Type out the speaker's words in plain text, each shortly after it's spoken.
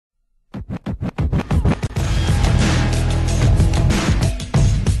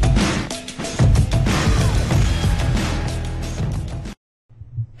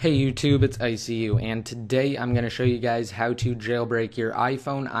Hey YouTube, it's ICU, and today I'm going to show you guys how to jailbreak your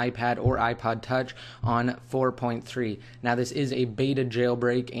iPhone, iPad, or iPod Touch on 4.3. Now this is a beta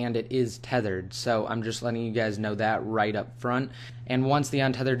jailbreak and it is tethered, so I'm just letting you guys know that right up front. And once the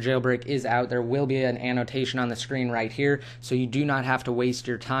untethered jailbreak is out, there will be an annotation on the screen right here, so you do not have to waste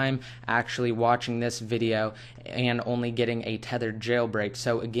your time actually watching this video and only getting a tethered jailbreak.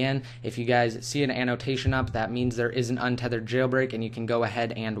 So again, if you guys see an annotation up, that means there is an untethered jailbreak and you can go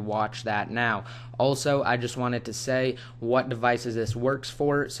ahead and watch that now. Also, I just wanted to say what devices this works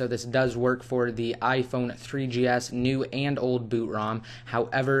for. So this does work for the iPhone 3GS new and old Bootrom.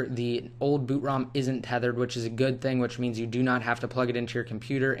 However, the old Bootrom isn't tethered, which is a good thing, which means you do not have to plug it into your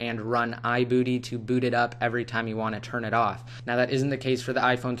computer and run iBooty to boot it up every time you want to turn it off. Now that isn't the case for the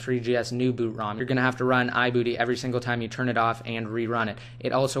iPhone 3GS new Bootrom. You're going to have to run iBooty every single time you turn it off and rerun it.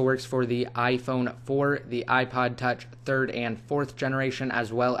 It also works for the iPhone 4, the iPod Touch 3rd and 4th generation,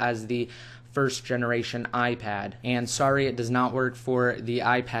 as well as the first generation iPad. And sorry, it does not work for the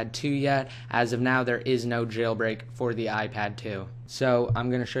iPad 2 yet. As of now, there is no jailbreak for the iPad 2. So I'm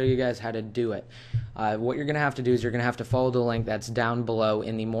going to show you guys how to do it. What you're going to have to do is you're going to have to follow the link that's down below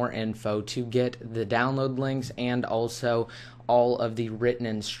in the more info to get the download links and also all of the written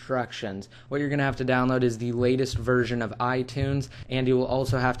instructions. What you're going to have to download is the latest version of iTunes, and you will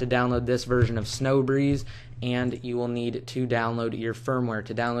also have to download this version of Snowbreeze, and you will need to download your firmware.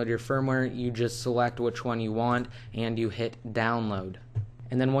 To download your firmware, you just select which one you want and you hit download.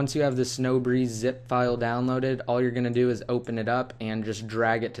 And then once you have the Snowbreeze zip file downloaded, all you're going to do is open it up and just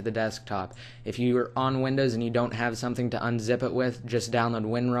drag it to the desktop. If you are on Windows and you don't have something to unzip it with, just download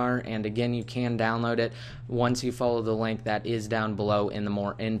WinRAR, and again, you can download it once you follow the link that is down below in the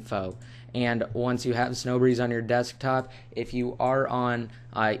more info. And once you have Snowbreeze on your desktop, if you are on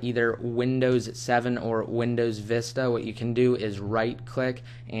either Windows 7 or Windows Vista, what you can do is right click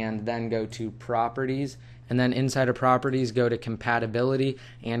and then go to Properties, and then inside of Properties go to Compatibility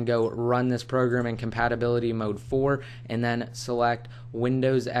and go Run this program in Compatibility Mode 4, and then select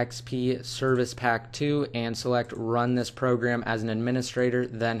Windows XP Service Pack 2 and select Run this program as an administrator,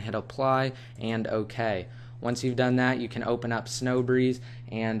 then hit Apply and OK. Once you've done that, you can open up Snowbreeze,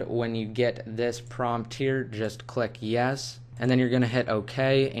 and when you get this prompt here, just click Yes, and then you're going to hit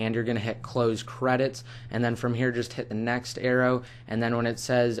OK, and you're going to hit Close Credits, and then from here just hit the next arrow, and then when it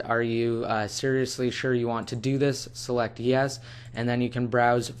says, are you seriously sure you want to do this, select Yes, and then you can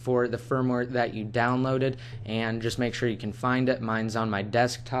browse for the firmware that you downloaded, and just make sure you can find it. Mine's on my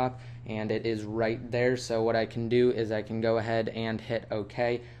desktop, and it is right there, so what I can do is I can go ahead and hit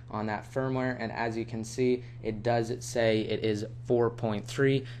OK on that firmware, and as you can see, it does say it is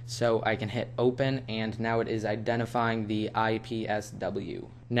 4.3, so I can hit open, and now it is identifying the IPSW.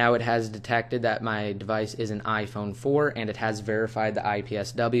 Now it has detected that my device is an iPhone 4, and it has verified the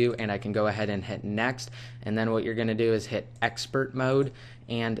IPSW, and I can go ahead and hit next, and then what you're going to do is hit expert mode,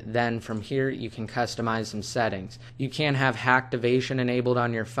 and then from here you can customize some settings. You can have Hacktivation enabled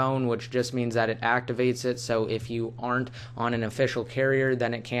on your phone, which just means that it activates it, so if you aren't on an official carrier,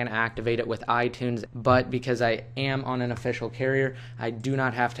 then it can activate it with iTunes, but because I am on an official carrier, I do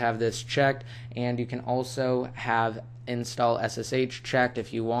not have to have this checked. And you can also have Install SSH checked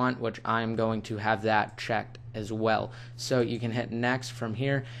if you want, which I'm going to have that checked as well. So you can hit next from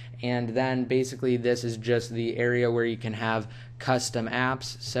here, and then basically this is just the area where you can have custom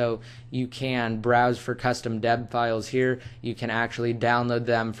apps. So you can browse for custom deb files here, you can actually download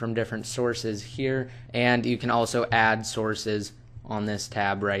them from different sources here, and you can also add sources on this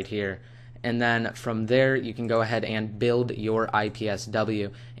tab right here. And then from there you can go ahead and build your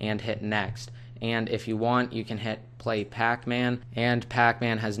IPSW and hit next. And if you want, you can hit play Pac-Man, and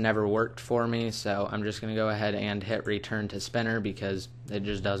Pac-Man has never worked for me, so I'm just going to go ahead and hit return to spinner because it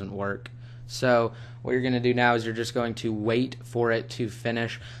just doesn't work. So what you're going to do now is you're just going to wait for it to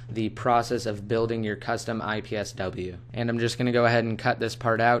finish the process of building your custom IPSW. And I'm just going to go ahead and cut this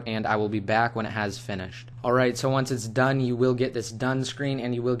part out, and I will be back when it has finished. Alright, so once it's done, you will get this done screen,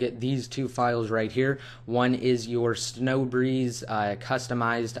 and you will get these two files right here. One is your Snowbreeze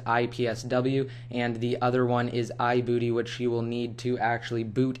customized IPSW, and the other one is iBooty, which you will need to actually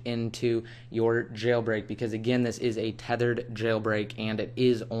boot into your jailbreak, because again, this is a tethered jailbreak, and it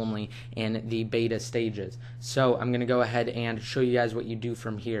is only in the beta stages. So I'm going to go ahead and show you guys what you do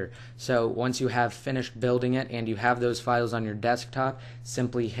from here. So once you have finished building it and you have those files on your desktop,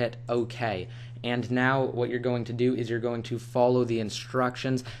 simply hit OK. And now what you're going to do is you're going to follow the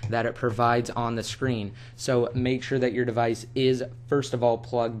instructions that it provides on the screen. So make sure that your device is first of all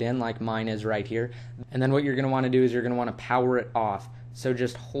plugged in, like mine is right here. And then what you're going to want to do is you're going to want to power it off. So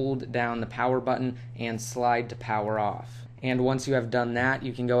just hold down the power button and slide to power off. And once you have done that,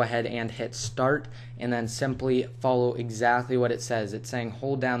 you can go ahead and hit start and then simply follow exactly what it says. It's saying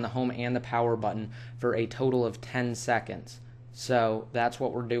hold down the home and the power button for a total of 10 seconds. So that's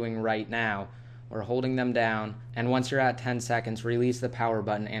what we're doing right now. We're holding them down, and once you're at 10 seconds, release the power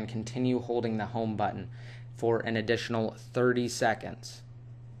button and continue holding the home button for an additional 30 seconds.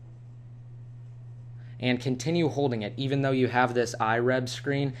 And continue holding it. Even though you have this iReb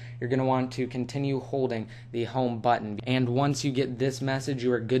screen, you're going to want to continue holding the home button. And once you get this message,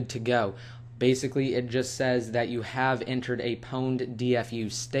 you are good to go. Basically, it just says that you have entered a pwned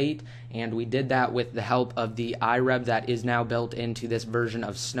DFU state, and we did that with the help of the iReb that is now built into this version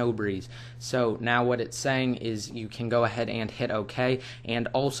of Snowbreeze. So now what it's saying is you can go ahead and hit OK, and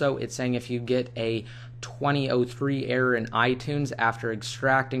also it's saying if you get a 2003 error in iTunes after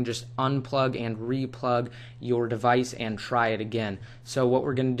extracting, just unplug and replug your device and try it again. So what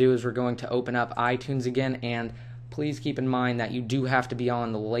we're going to do is we're going to open up iTunes again, and please keep in mind that you do have to be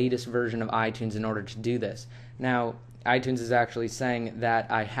on the latest version of iTunes in order to do this. Now, iTunes is actually saying that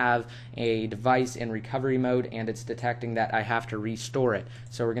I have a device in recovery mode and it's detecting that I have to restore it.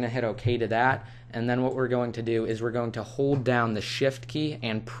 So we're going to hit OK to that, and then what we're going to do is we're going to hold down the Shift key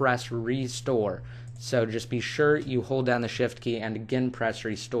and press restore. So just be sure you hold down the Shift key and again press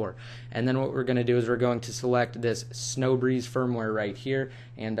restore. And then what we're going to do is we're going to select this Snowbreeze firmware right here,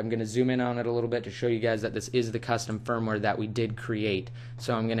 and I'm going to zoom in on it a little bit to show you guys that this is the custom firmware that we did create.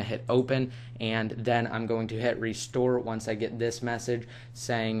 So I'm going to hit open, and then I'm going to hit restore once I get this message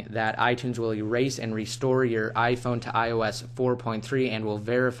saying that iTunes will erase and restore your iPhone to iOS 4.3 and will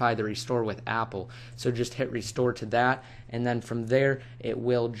verify the restore with Apple. So just hit restore to that, and then from there it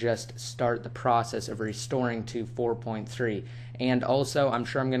will just start the process of restoring to 4.3. And also, I'm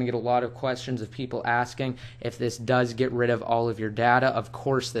sure I'm going to get a lot of questions of people asking if this does get rid of all of your data. Of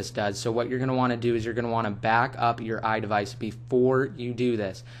course this does. So what you're going to want to do is you're going to want to back up your iDevice before you do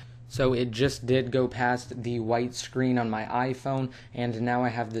this. So it just did go past the white screen on my iPhone, and now I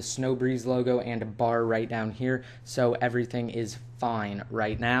have the Snowbreeze logo and a bar right down here, so everything is fine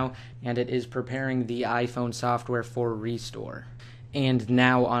right now, and it is preparing the iPhone software for restore. And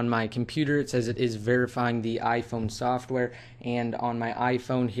now on my computer it says it is verifying the iPhone software, and on my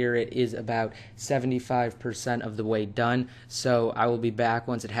iPhone here it is about 75% of the way done, so I will be back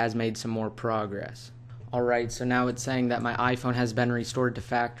once it has made some more progress. Alright, so now it's saying that my iPhone has been restored to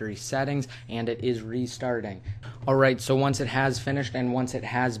factory settings and it is restarting. Alright, so once it has finished and once it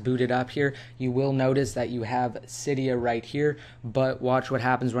has booted up here, you will notice that you have Cydia right here, but watch what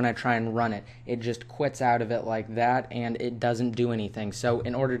happens when I try and run it. It just quits out of it like that and it doesn't do anything. So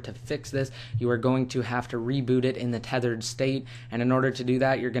in order to fix this, you are going to have to reboot it in the tethered state, and in order to do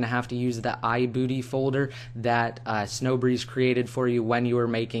that, you're going to have to use the iBooty folder that Snowbreeze created for you when you were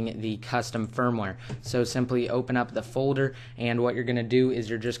making the custom firmware. So simply open up the folder, and what you're going to do is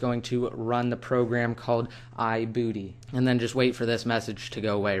you're just going to run the program called iBooty, and then just wait for this message to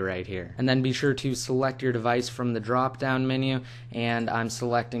go away right here. And then be sure to select your device from the drop down menu, and I'm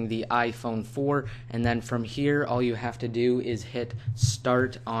selecting the iPhone 4, and then from here all you have to do is hit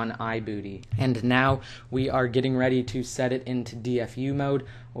start on iBooty. And now we are getting ready to set it into DFU mode.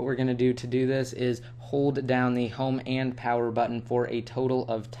 What we're going to do this is hold down the home and power button for a total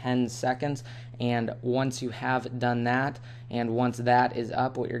of 10 seconds, and once you have done that, and once that is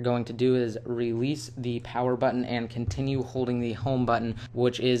up, what you're going to do is release the power button and continue holding the home button,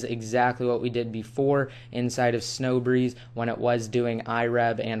 which is exactly what we did before inside of Snowbreeze when it was doing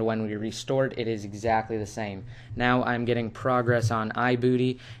iReb, and when we restored it is exactly the same. Now I'm getting progress on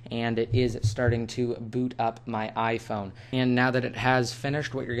iBooty, and it is starting to boot up my iPhone. And now that it has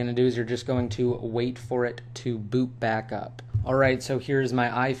finished, what you're going to do is you're just going to wait for it to boot back up. Alright, so here's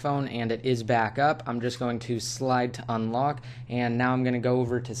my iPhone and it is back up. I'm just going to slide to unlock, and now I'm going to go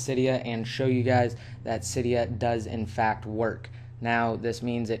over to Cydia and show you guys that Cydia does in fact work. Now this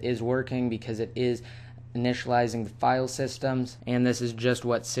means it is working because it is initializing the file systems, and this is just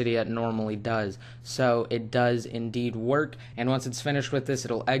what Cydia normally does. So it does indeed work, and once it's finished with this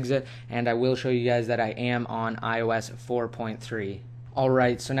it'll exit, and I will show you guys that I am on iOS 4.3.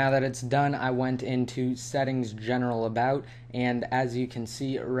 Alright, so now that it's done, I went into Settings General About, and as you can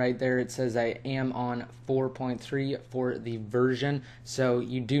see right there it says I am on 4.3 for the version, so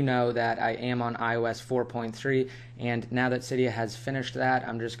you do know that I am on iOS 4.3, and now that Cydia has finished that,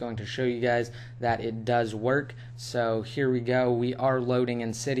 I'm just going to show you guys that it does work. So here we go, we are loading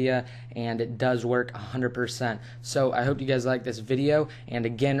in Cydia, and it does work 100%. So I hope you guys like this video, and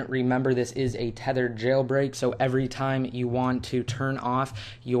again, remember this is a tethered jailbreak, so every time you want to turn off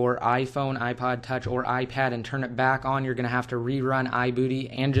your iPhone, iPod Touch, or iPad and turn it back on, you're going to have have to rerun iBooty,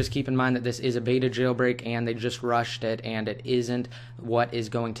 and just keep in mind that this is a beta jailbreak and they just rushed it, and it isn't what is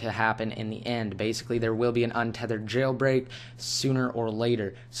going to happen in the end. Basically, there will be an untethered jailbreak sooner or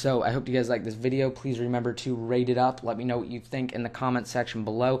later. So I hope you guys like this video. Please remember to rate it up. Let me know what you think in the comment section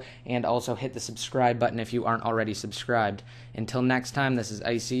below, and also hit the subscribe button if you aren't already subscribed. Until next time, this is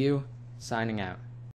ICU signing out.